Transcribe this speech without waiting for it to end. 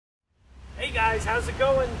guys, how's it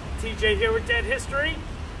going? TJ here with Dead History,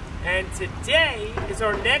 and today is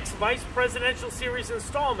our next Vice Presidential Series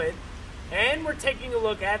installment, and we're taking a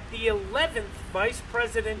look at the 11th Vice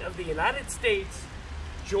President of the United States,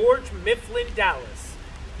 George Mifflin Dallas.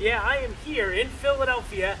 Yeah, I am here in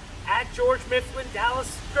Philadelphia at George Mifflin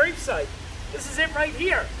Dallas gravesite. This is it right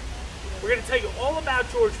here. We're going to tell you all about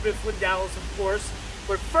George Mifflin Dallas, of course,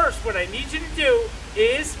 but first, what I need you to do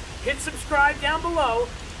is hit subscribe down below,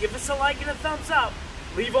 give us a like and a thumbs up,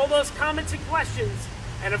 leave all those comments and questions,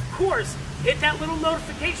 and of course, hit that little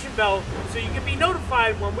notification bell so you can be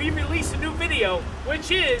notified when we release a new video, which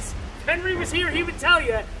is, if Henry was here, he would tell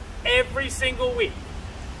you, every single week.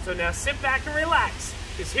 So now sit back and relax,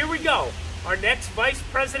 because here we go, our next Vice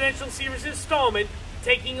Presidential Series installment,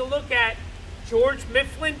 taking a look at George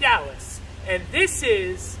Mifflin Dallas, and this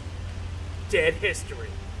is Dead History.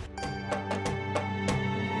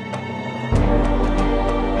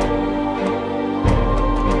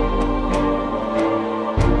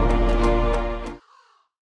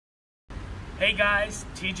 Hey guys,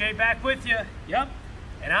 TJ back with you. Yep,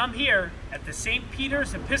 and I'm here at the St.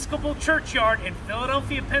 Peter's Episcopal Churchyard in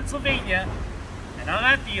Philadelphia, Pennsylvania, and I'm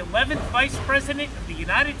at the 11th Vice President of the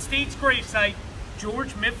United States gravesite,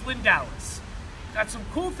 George Mifflin Dallas. Got some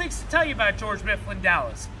cool things to tell you about George Mifflin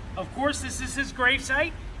Dallas. Of course, this is his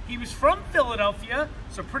gravesite. He was from Philadelphia,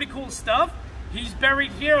 so pretty cool stuff. He's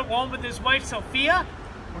buried here along with his wife, Sophia.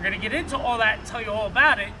 We're going to get into all that and tell you all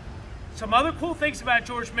about it. Some other cool things about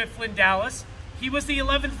George Mifflin Dallas. He was the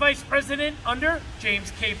 11th Vice President under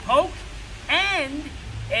James K. Polk, and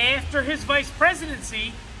after his Vice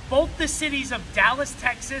Presidency, both the cities of Dallas,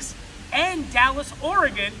 Texas, and Dallas,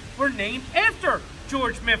 Oregon were named after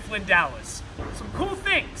George Mifflin Dallas. Some cool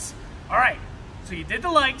things. All right, so you did the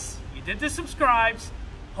likes, you did the subscribes.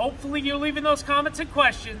 Hopefully you're leaving those comments and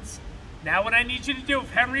questions. Now what I need you to do,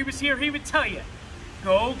 if Henry was here, he would tell you,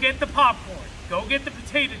 go get the popcorn, go get the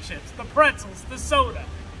potato chips, the pretzels, the soda,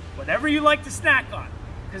 whatever you like to snack on,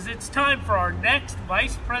 because it's time for our next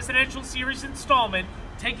Vice Presidential Series installment,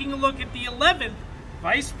 taking a look at the 11th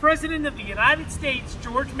Vice President of the United States,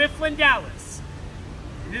 George Mifflin Dallas.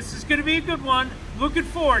 This is going to be a good one. Looking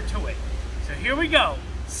forward to it. So here we go.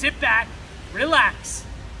 Sit back, relax,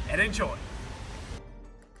 and enjoy.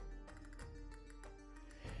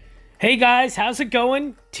 Hey guys, how's it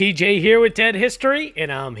going? TJ here with Dead History,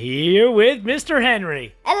 and I'm here with Mr.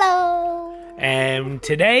 Henry. Hello. And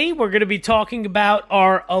today we're going to be talking about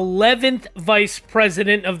our 11th Vice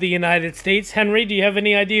President of the United States. Henry, do you have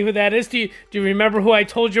any idea who that is? Do you remember who I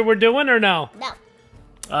told you we're doing or no?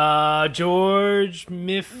 No. George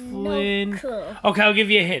Mifflin. No clue. Okay, I'll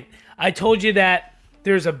give you a hint. I told you that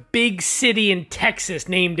there's a big city in Texas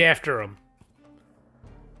named after him.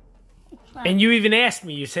 And you even asked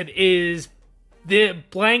me, you said, is the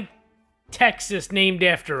blank Texas named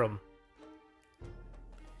after him?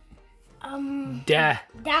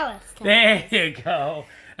 Dallas. There you go.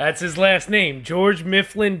 That's his last name, George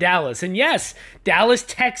Mifflin Dallas. And yes, Dallas,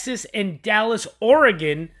 Texas, and Dallas,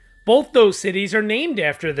 Oregon, both those cities are named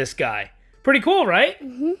after this guy. Pretty cool, right?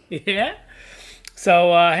 Mm-hmm. Yeah.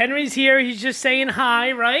 So Henry's here. He's just saying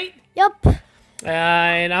hi, right? Yep.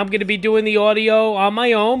 And I'm going to be doing the audio on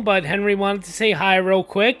my own, but Henry wanted to say hi real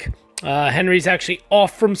quick. Henry's actually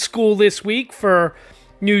off from school this week for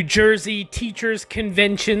New Jersey Teachers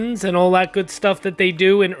Conventions and all that good stuff that they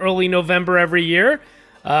do in early November every year.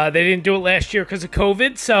 They didn't do it last year because of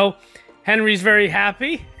COVID, so Henry's very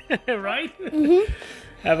happy, right? Mm-hmm.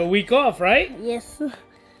 Have a week off, right? Yes.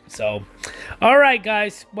 So, all right,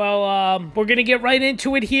 guys. Well, we're going to get right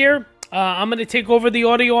into it here. I'm going to take over the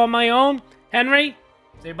audio on my own. Henry,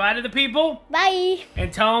 say bye to the people. Bye.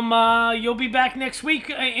 And tell them you'll be back next week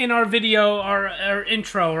in our video, our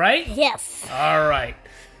intro, right? Yes. All right.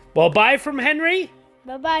 Well, bye from Henry.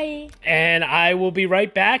 Bye-bye. And I will be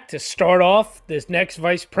right back to start off this next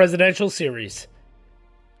Vice Presidential Series.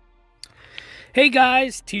 Hey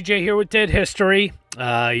guys, TJ here with Dead History.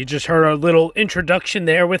 You just heard our little introduction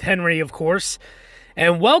there with Henry, of course.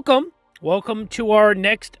 And welcome to our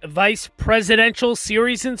next Vice Presidential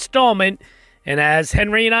Series installment. And as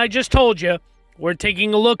Henry and I just told you, we're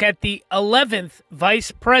taking a look at the 11th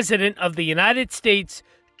Vice President of the United States,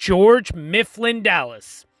 George Mifflin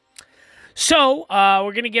Dallas. So,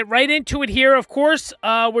 we're going to get right into it here. Of course,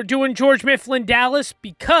 we're doing George Mifflin Dallas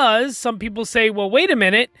because some people say, well, wait a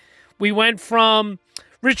minute. We went from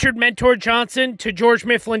Richard Mentor Johnson to George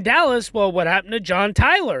Mifflin Dallas. Well, what happened to John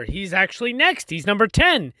Tyler? He's actually next. He's number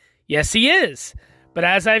 10. Yes, he is. But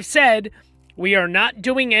as I've said, we are not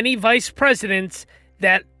doing any vice presidents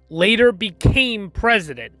that later became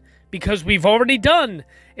president because we've already done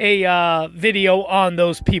a video on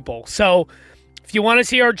those people. So If you want to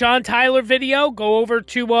see our John Tyler video, go over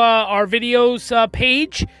to our videos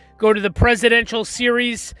page. Go to the presidential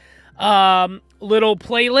series little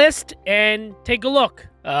playlist and take a look.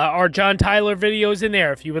 Our John Tyler video is in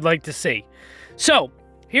there if you would like to see. So,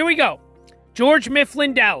 here we go. George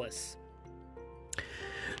Mifflin Dallas.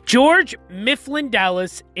 George Mifflin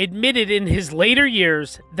Dallas admitted in his later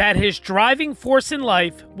years that his driving force in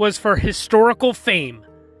life was for historical fame.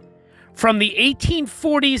 From the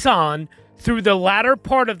 1840s on, through the latter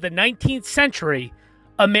part of the 19th century,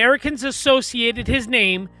 Americans associated his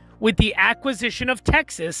name with the acquisition of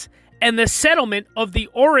Texas and the settlement of the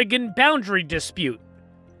Oregon boundary dispute.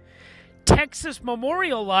 Texas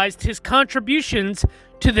memorialized his contributions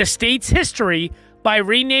to the state's history by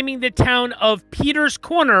renaming the town of Peters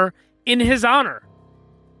Corner in his honor.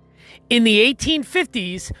 In the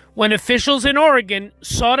 1850s, when officials in Oregon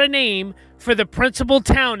sought a name for the principal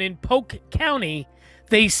town in Polk County,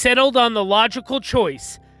 they settled on the logical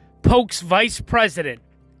choice, Polk's Vice President.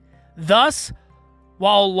 Thus,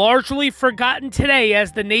 while largely forgotten today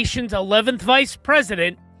as the nation's 11th Vice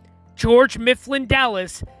President, George Mifflin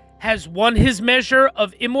Dallas has won his measure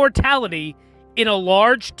of immortality in a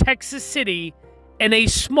large Texas city and a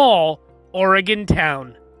small Oregon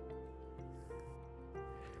town.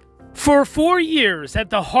 For 4 years, at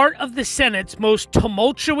the heart of the Senate's most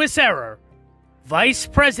tumultuous era, Vice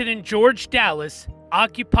President George Dallas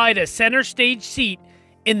occupied a center stage seat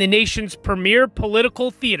in the nation's premier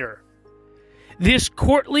political theater. This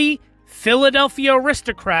courtly Philadelphia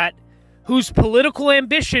aristocrat, whose political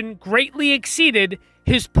ambition greatly exceeded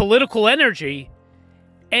his political energy,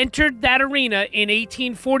 entered that arena in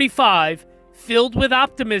 1845 filled with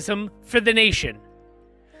optimism for the nation,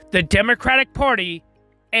 the Democratic Party,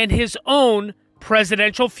 and his own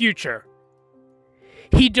presidential future.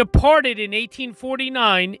 He departed in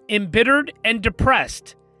 1849 embittered and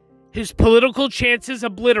depressed, his political chances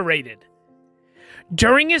obliterated.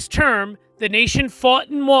 During his term, the nation fought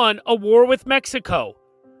and won a war with Mexico,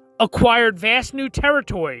 acquired vast new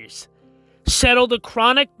territories, settled a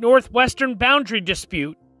chronic northwestern boundary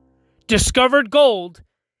dispute, discovered gold,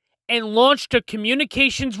 and launched a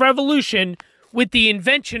communications revolution with the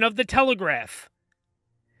invention of the telegraph.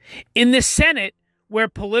 In the Senate, where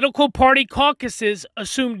political party caucuses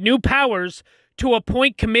assumed new powers to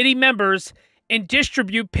appoint committee members and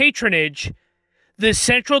distribute patronage, the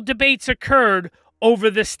central debates occurred over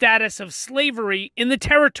the status of slavery in the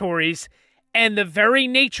territories and the very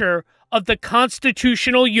nature of the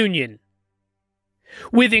constitutional union.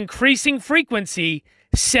 With increasing frequency,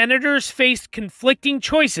 senators faced conflicting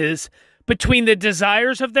choices between the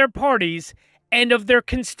desires of their parties and of their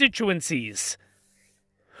constituencies.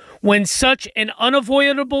 When such an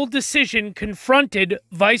unavoidable decision confronted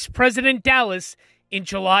Vice President Dallas in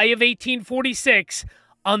July of 1846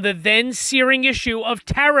 on the then searing issue of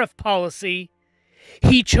tariff policy,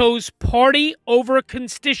 he chose party over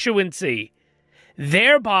constituency,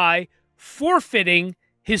 thereby forfeiting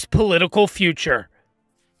his political future.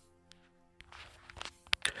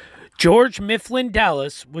 George Mifflin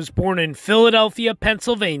Dallas was born in Philadelphia,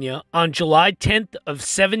 Pennsylvania on July 10th of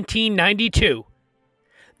 1792.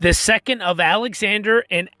 The second of Alexander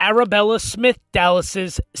and Arabella Smith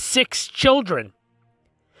Dallas's 6 children.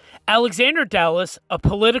 Alexander Dallas, a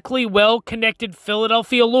politically well-connected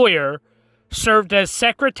Philadelphia lawyer, served as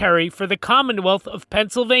secretary for the Commonwealth of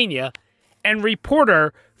Pennsylvania and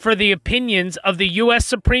reporter for the opinions of the U.S.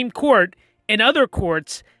 Supreme Court and other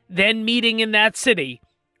courts then meeting in that city,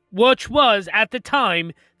 which was, at the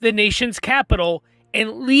time, the nation's capital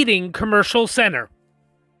and leading commercial center.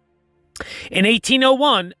 In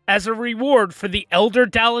 1801, as a reward for the elder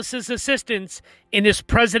Dallas's assistance in his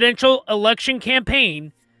presidential election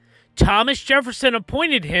campaign, Thomas Jefferson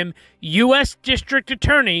appointed him U.S. District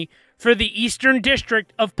Attorney for the Eastern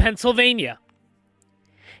District of Pennsylvania.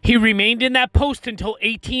 He remained in that post until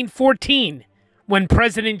 1814, when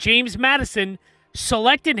President James Madison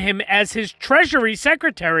selected him as his Treasury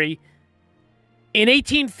Secretary. In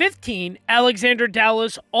 1815, Alexander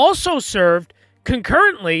Dallas also served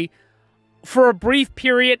concurrently for a brief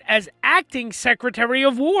period as acting Secretary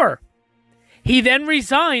of War. He then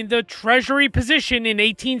resigned the Treasury position in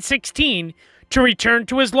 1816 to return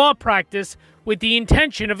to his law practice with the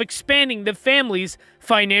intention of expanding the family's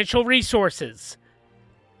financial resources.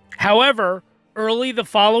 However, early the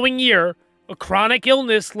following year, a chronic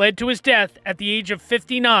illness led to his death at the age of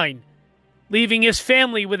 59, leaving his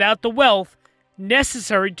family without the wealth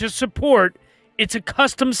necessary to support its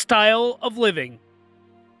accustomed style of living.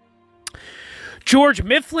 George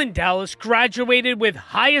Mifflin Dallas graduated with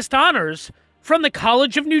highest honors from the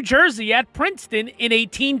College of New Jersey at Princeton in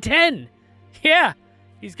 1810. Yeah,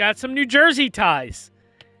 He's got some New Jersey ties.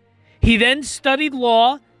 He then studied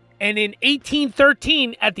law, and in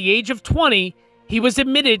 1813, at the age of 20, he was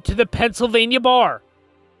admitted to the Pennsylvania bar.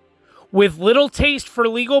 With little taste for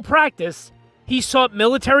legal practice, he sought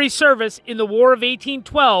military service in the War of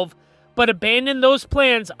 1812, but abandoned those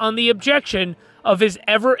plans on the objection of his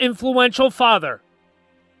ever-influential father.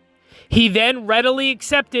 He then readily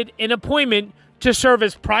accepted an appointment to serve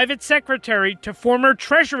as private secretary to former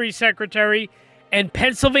Treasury Secretary and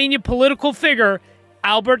Pennsylvania political figure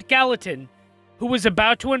Albert Gallatin, who was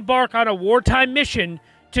about to embark on a wartime mission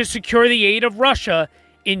to secure the aid of Russia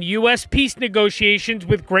in U.S. peace negotiations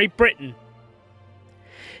with Great Britain.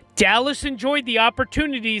 Dallas enjoyed the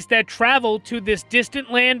opportunities that travel to this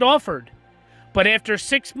distant land offered, but after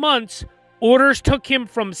 6 months, orders took him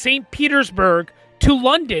from St. Petersburg to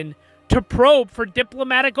London to probe for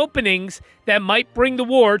diplomatic openings that might bring the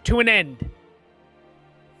war to an end.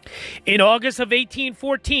 In August of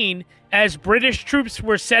 1814, as British troops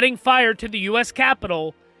were setting fire to the U.S.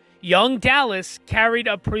 Capitol, young Dallas carried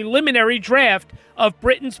a preliminary draft of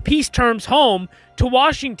Britain's peace terms home to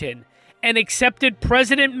Washington and accepted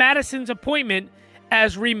President Madison's appointment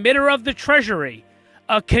as remitter of the Treasury,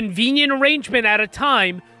 a convenient arrangement at a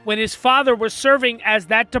time when his father was serving as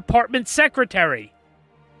that department's secretary.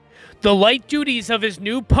 The light duties of his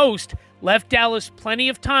new post left Dallas plenty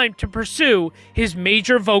of time to pursue his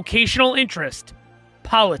major vocational interest,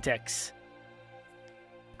 politics.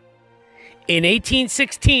 In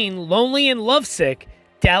 1816, lonely and lovesick,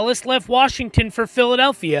 Dallas left Washington for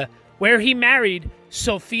Philadelphia, where he married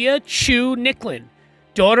Sophia Chew Nicklin,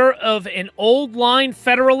 daughter of an old-line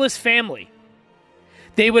Federalist family.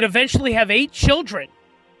 They would eventually have 8 children.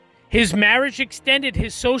 His marriage extended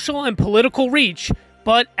his social and political reach,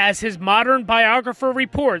 but as his modern biographer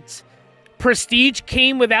reports, prestige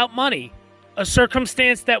came without money, a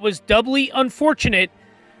circumstance that was doubly unfortunate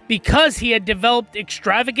because he had developed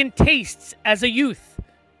extravagant tastes as a youth.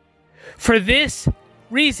 For this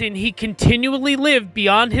reason, he continually lived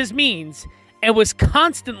beyond his means and was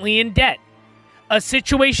constantly in debt, a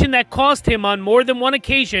situation that caused him on more than one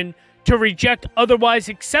occasion to reject otherwise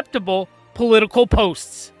acceptable political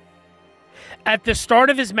posts. At the start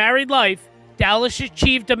of his married life, Dallas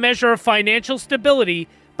achieved a measure of financial stability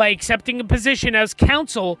by accepting a position as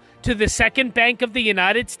counsel to the Second Bank of the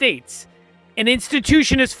United States, an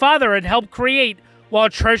institution his father had helped create while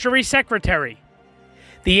Treasury Secretary.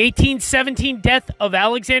 The 1817 death of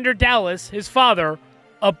Alexander Dallas, his father,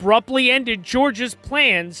 abruptly ended George's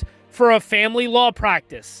plans for a family law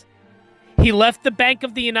practice. He left the Bank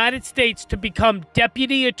of the United States to become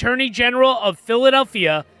Deputy Attorney General of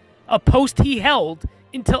Philadelphia, a post he held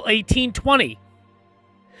until 1820.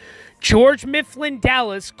 George Mifflin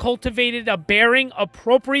Dallas cultivated a bearing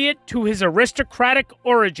appropriate to his aristocratic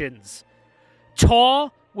origins.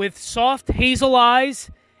 Tall, with soft hazel eyes,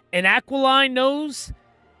 an aquiline nose,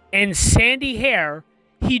 and sandy hair,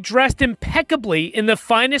 he dressed impeccably in the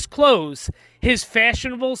finest clothes his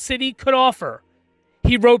fashionable city could offer.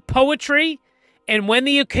 He wrote poetry, and when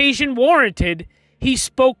the occasion warranted, he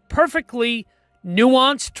spoke perfectly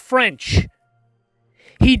nuanced French.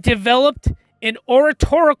 He developed an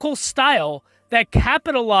oratorical style that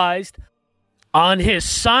capitalized on his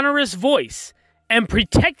sonorous voice and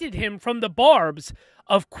protected him from the barbs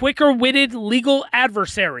of quicker-witted legal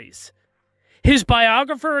adversaries. His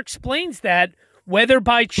biographer explains that, whether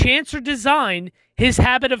by chance or design, his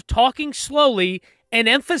habit of talking slowly and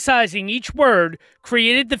emphasizing each word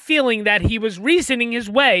created the feeling that he was reasoning his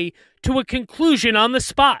way to a conclusion on the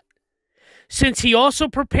spot. Since he also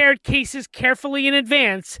prepared cases carefully in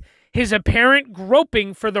advance, his apparent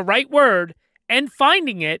groping for the right word and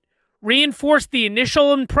finding it reinforced the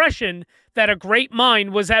initial impression that a great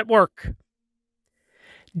mind was at work.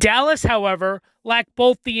 Dallas, however, lacked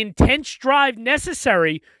both the intense drive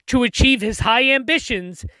necessary to achieve his high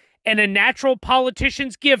ambitions and a natural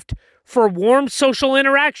politician's gift for warm social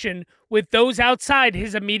interaction with those outside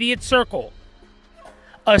his immediate circle.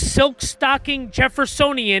 A silk-stocking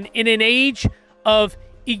Jeffersonian in an age of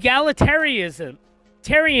egalitarianism,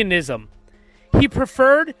 he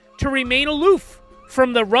preferred to remain aloof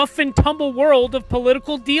from the rough-and-tumble world of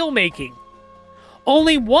political deal-making.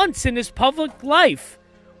 Only once in his public life,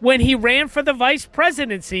 when he ran for the Vice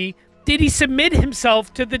Presidency, did he submit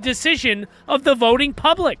himself to the decision of the voting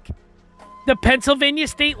public. The Pennsylvania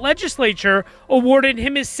State Legislature awarded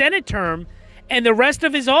him his Senate term, and the rest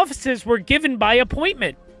of his offices were given by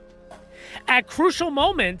appointment. At crucial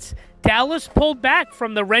moments, Dallas pulled back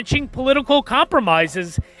from the wrenching political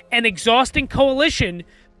compromises and exhausting coalition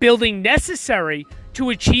building necessary to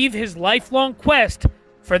achieve his lifelong quest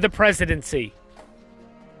for the presidency.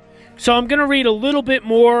 So I'm going to read a little bit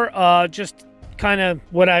more, just kind of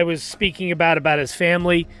what I was speaking about his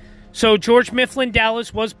family. So George Mifflin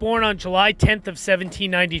Dallas was born on July 10th of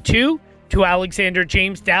 1792 to Alexander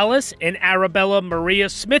James Dallas and Arabella Maria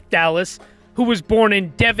Smith Dallas, who was born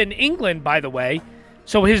in Devon, England, by the way.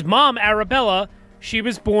 So his mom, Arabella, she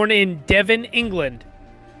was born in Devon, England.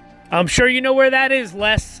 I'm sure you know where that is,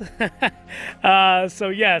 Les. So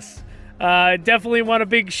yes, definitely want a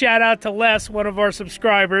big shout out to Les, one of our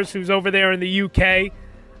subscribers who's over there in the UK.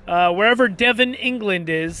 Wherever Devon, England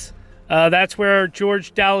is, that's where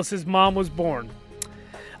George Dallas's mom was born.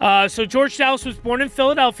 So George Dallas was born in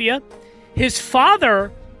Philadelphia. His father,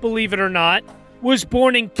 believe it or not, was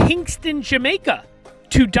born in Kingston, Jamaica,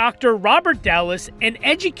 to Dr. Robert Dallas and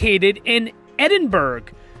educated in Edinburgh.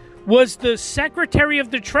 Was the Secretary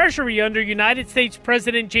of the Treasury under United States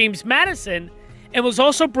President James Madison, and was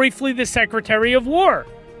also briefly the Secretary of War.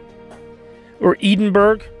 Or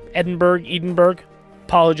Edinburgh.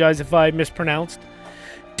 Apologize if I mispronounced.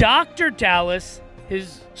 Dr. Dallas,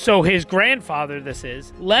 his grandfather this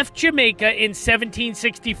is, left Jamaica in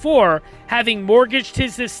 1764, having mortgaged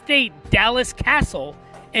his estate, Dallas Castle,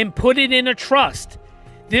 and put it in a trust.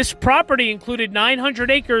 This property included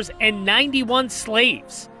 900 acres and 91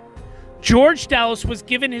 slaves. George Dallas was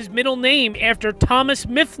given his middle name after Thomas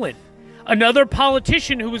Mifflin, another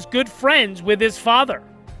politician who was good friends with his father.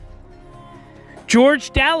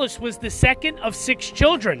 George Dallas was the second of 6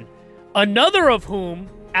 children, another of whom,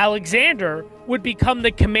 Alexander, would become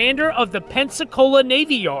the commander of the Pensacola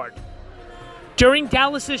Navy Yard. During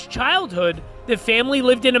Dallas's childhood, the family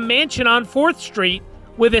lived in a mansion on 4th Street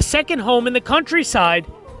with a second home in the countryside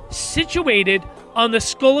situated on the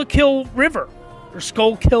Schuylkill River.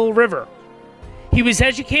 He was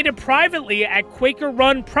educated privately at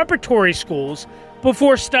Quaker-run preparatory schools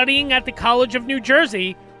before studying at the College of New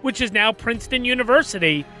Jersey, which is now Princeton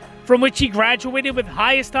University, from which he graduated with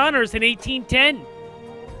highest honors in 1810.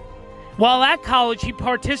 While at college, he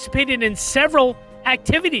participated in several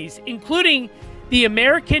activities, including the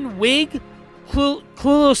American Whig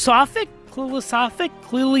Cliosophic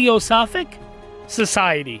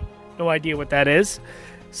Society. No idea what that is.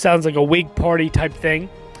 Sounds like a Whig Party type thing.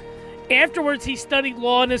 Afterwards, he studied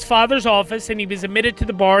law in his father's office, and he was admitted to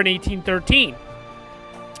the bar in 1813.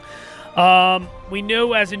 We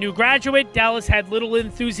knew as a new graduate, Dallas had little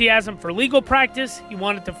enthusiasm for legal practice. He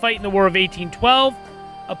wanted to fight in the War of 1812,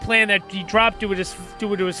 a plan that he dropped due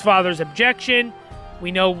to his father's objection.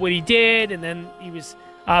 We know what he did, and then he was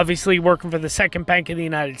obviously working for the Second Bank of the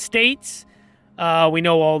United States. We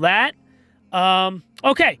know all that.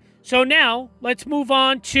 Okay, so now let's move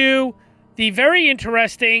on to the very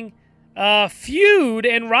interesting feud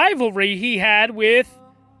and rivalry he had with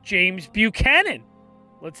James Buchanan.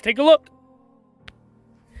 Let's take a look.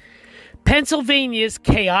 Pennsylvania's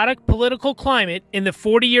chaotic political climate in the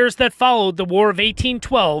 40 years that followed the War of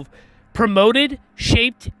 1812 promoted,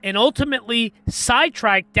 shaped, and ultimately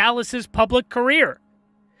sidetracked Dallas's public career.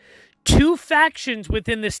 2 factions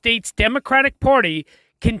within the state's Democratic Party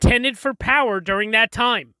contended for power during that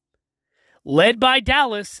time. Led by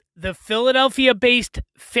Dallas, the Philadelphia-based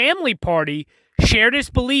Family Party shared his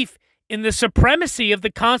belief in the supremacy of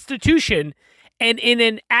the Constitution and in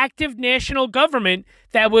an active national government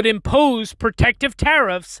that would impose protective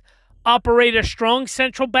tariffs, operate a strong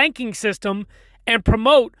central banking system, and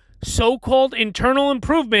promote so-called internal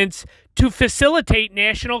improvements to facilitate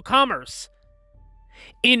national commerce.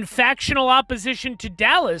 In factional opposition to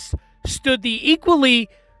Dallas stood the equally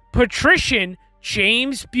patrician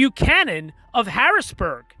James Buchanan of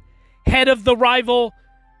Harrisburg, head of the rival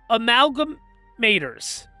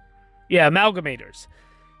Amalgamators,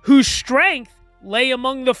 whose strength lay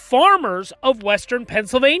among the farmers of western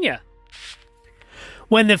Pennsylvania.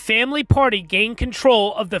 When the Family Party gained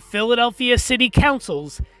control of the Philadelphia City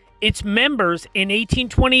Councils, its members in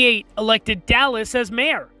 1828 elected Dallas as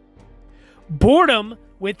mayor. Boredom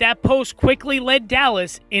with that post quickly led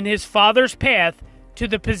Dallas in his father's path to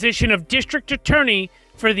the position of district attorney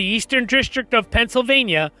for the Eastern District of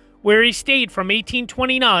Pennsylvania, where he stayed from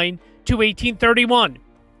 1829 to 1831.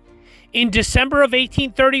 In December of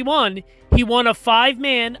 1831, he won a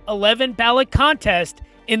 5-man, 11-ballot contest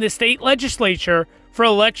in the state legislature for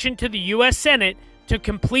election to the U.S. Senate to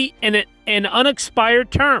complete an unexpired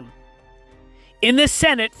term. In the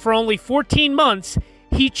Senate for only 14 months,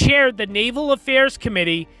 he chaired the Naval Affairs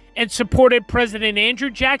Committee and supported President Andrew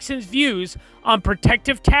Jackson's views on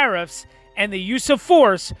protective tariffs and the use of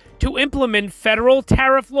force to implement federal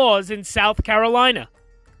tariff laws in South Carolina.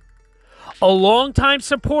 A longtime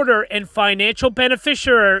supporter and financial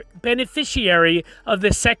beneficiary of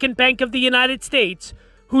the Second Bank of the United States,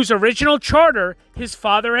 whose original charter his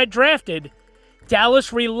father had drafted,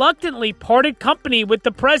 Dallas reluctantly parted company with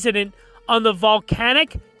the president on the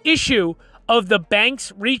volcanic issue of the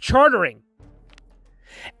bank's rechartering.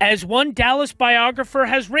 As one Dallas biographer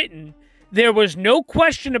has written, there was no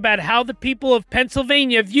question about how the people of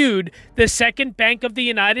Pennsylvania viewed the second Bank of the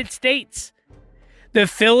United States. The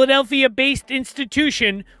Philadelphia-based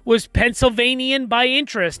institution was Pennsylvanian by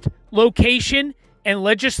interest, location, and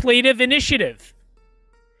legislative initiative.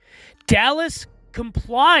 Dallas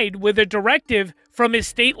complied with a directive from his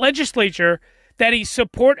state legislature that he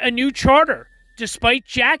support a new charter, despite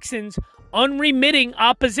Jackson's unremitting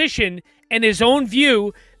opposition and his own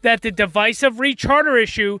view that the divisive recharter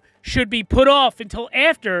issue should be put off until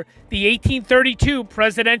after the 1832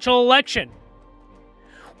 presidential election.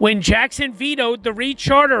 When Jackson vetoed the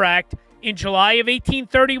Recharter Act in July of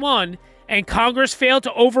 1831 and Congress failed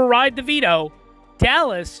to override the veto,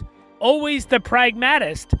 Dallas, always the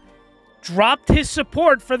pragmatist, dropped his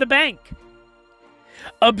support for the bank.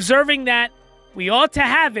 Observing that we ought to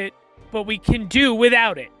have it, but we can do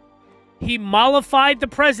without it, he mollified the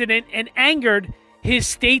president and angered his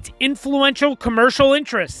state's influential commercial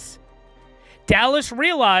interests. Dallas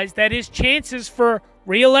realized that his chances for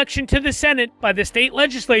re-election to the Senate by the state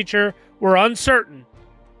legislature were uncertain.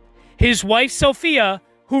 His wife, Sophia,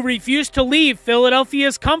 who refused to leave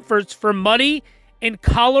Philadelphia's comforts for muddy and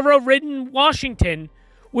cholera-ridden Washington,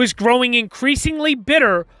 was growing increasingly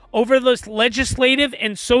bitter over the legislative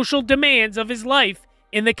and social demands of his life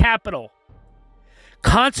in the capital.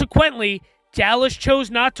 Consequently, Dallas chose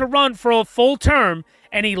not to run for a full term,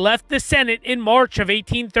 and he left the Senate in March of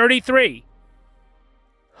 1833.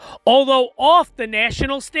 Although off the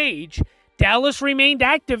national stage, Dallas remained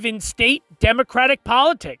active in state Democratic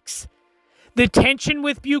politics. The tension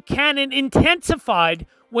with Buchanan intensified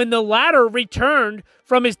when the latter returned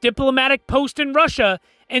from his diplomatic post in Russia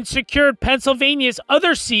and secured Pennsylvania's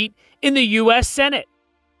other seat in the U.S. Senate.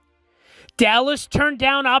 Dallas turned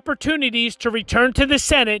down opportunities to return to the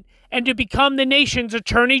Senate and to become the nation's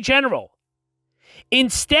Attorney General.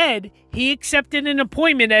 Instead, he accepted an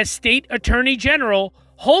appointment as State Attorney General,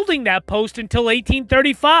 holding that post until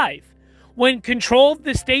 1835, when control of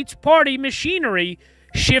the state's party machinery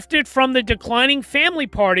shifted from the declining Family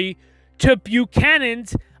Party to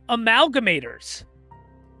Buchanan's Amalgamators.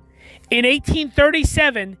 In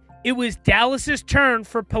 1837, it was Dallas's turn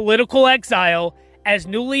for political exile as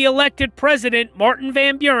newly elected President Martin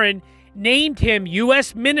Van Buren named him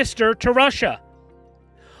U.S. Minister to Russia.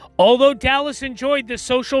 Although Dallas enjoyed the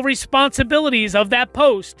social responsibilities of that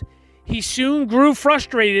post, he soon grew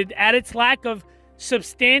frustrated at its lack of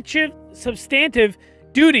substantive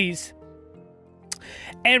duties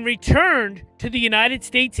and returned to the United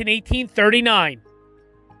States in 1839.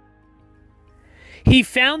 He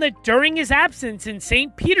found that during his absence in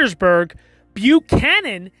St. Petersburg,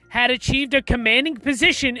 Buchanan had achieved a commanding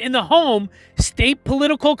position in the home state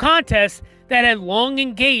political contest that had long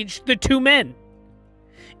engaged the two men.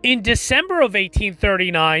 In December of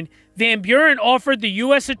 1839, Van Buren offered the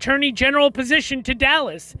U.S. Attorney General position to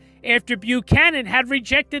Dallas after Buchanan had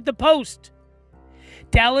rejected the post.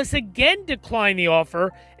 Dallas again declined the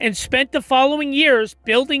offer and spent the following years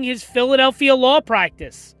building his Philadelphia law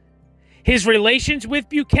practice. His relations with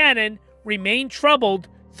Buchanan remained troubled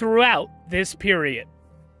throughout this period.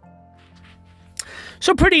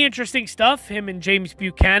 So pretty interesting stuff. Him and James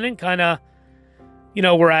Buchanan kind of,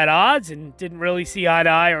 were at odds and didn't really see eye to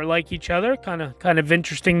eye or like each other. Kind of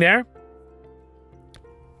interesting there.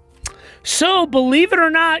 So, believe it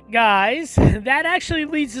or not, guys, that actually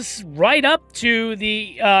leads us right up to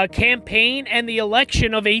the campaign and the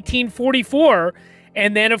election of 1844.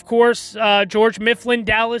 And then, of course, George Mifflin,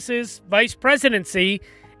 Dallas's vice presidency,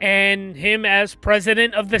 and him as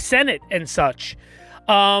president of the Senate and such.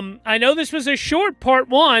 I know this was a short part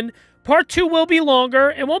one. Part two will be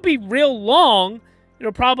longer. It won't be real long.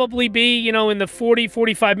 It'll probably be, in the 40,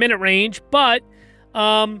 45-minute range. But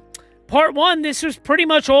part one, this was pretty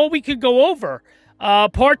much all we could go over.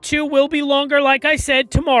 Part two will be longer, like I said,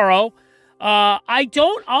 tomorrow.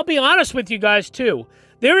 I'll be honest with you guys, too.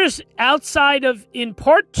 There is in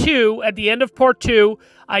part two, at the end of part two,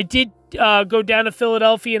 I did go down to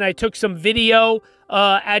Philadelphia and I took some video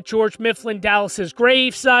at George Mifflin Dallas's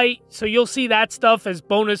grave site. So you'll see that stuff as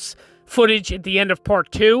bonus footage at the end of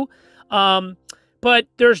part two. But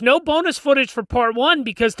there's no bonus footage for part one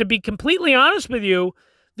because, to be completely honest with you,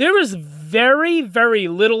 there is very, very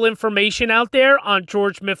little information out there on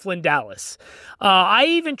George Mifflin Dallas. I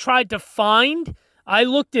even tried to I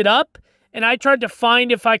looked it up, and I tried to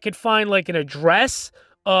find if I could find like an address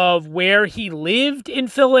of where he lived in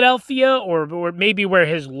Philadelphia, or maybe where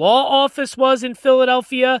his law office was in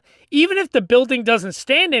Philadelphia. Even if the building doesn't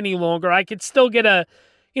stand any longer, I could still get a,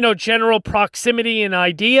 general proximity and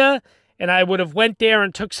idea. And I would have went there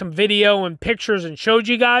and took some video and pictures and showed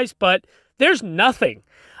you guys, but there's nothing.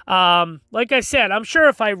 Like I said, I'm sure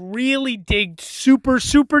if I really dig super,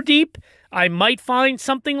 super deep, I might find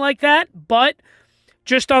something like that, but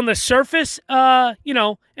just on the surface, and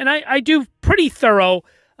I do pretty thorough,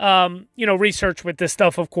 research with this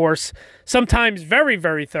stuff, of course, sometimes very,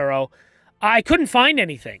 very thorough. I couldn't find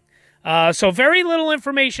anything. So very little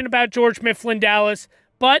information about George Mifflin, Dallas,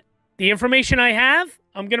 but the information I have,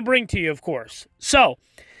 I'm going to bring to you, of course. So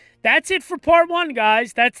that's it for part one,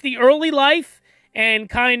 guys. That's the early life and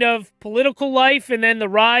kind of political life, and then the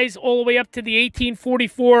rise all the way up to the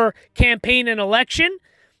 1844 campaign and election.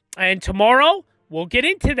 And tomorrow, we'll get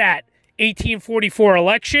into that 1844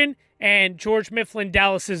 election and George Mifflin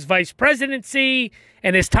Dallas's vice presidency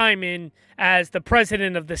and his time in as the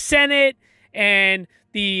president of the Senate, and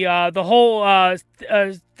the whole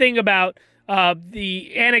thing about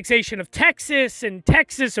the annexation of Texas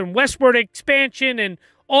and westward expansion and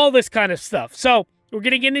all this kind of stuff. So we're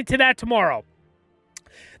going to get into that tomorrow.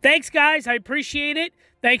 Thanks, guys. I appreciate it.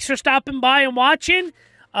 Thanks for stopping by and watching.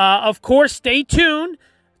 Of course, stay tuned.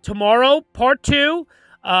 Tomorrow, part two.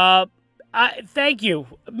 Thank you.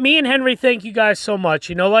 Me and Henry, thank you guys so much.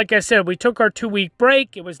 Like I said, we took our 2-week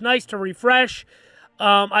break. It was nice to refresh.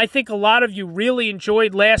 I think a lot of you really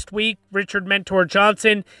enjoyed last week, Richard Mentor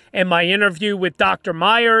Johnson, and my interview with Dr.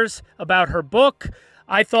 Myers about her book.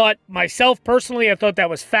 I thought, myself personally, I thought that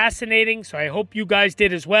was fascinating, so I hope you guys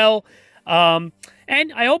did as well.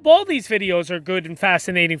 And I hope all these videos are good and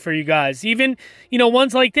fascinating for you guys. Even,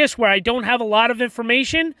 ones like this where I don't have a lot of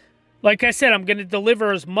information. Like I said, I'm going to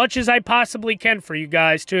deliver as much as I possibly can for you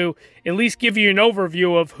guys to at least give you an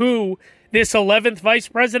overview of who this 11th vice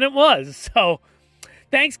president was. So,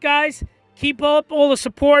 thanks, guys. Keep up all the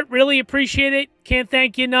support. Really appreciate it. Can't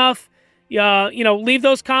thank you enough. Leave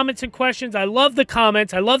those comments and questions. I love the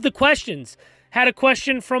comments. I love the questions. Had a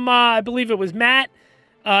question from, I believe it was Matt.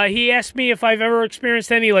 He asked me if I've ever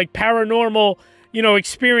experienced any, paranormal,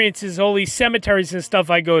 experiences, all these cemeteries and stuff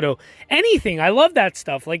I go to. Anything. I love that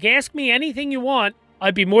stuff. Ask me anything you want.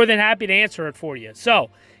 I'd be more than happy to answer it for you. So,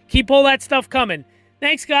 keep all that stuff coming.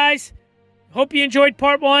 Thanks, guys. Hope you enjoyed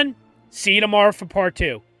part one. See you tomorrow for part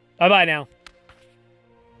two. Bye-bye now.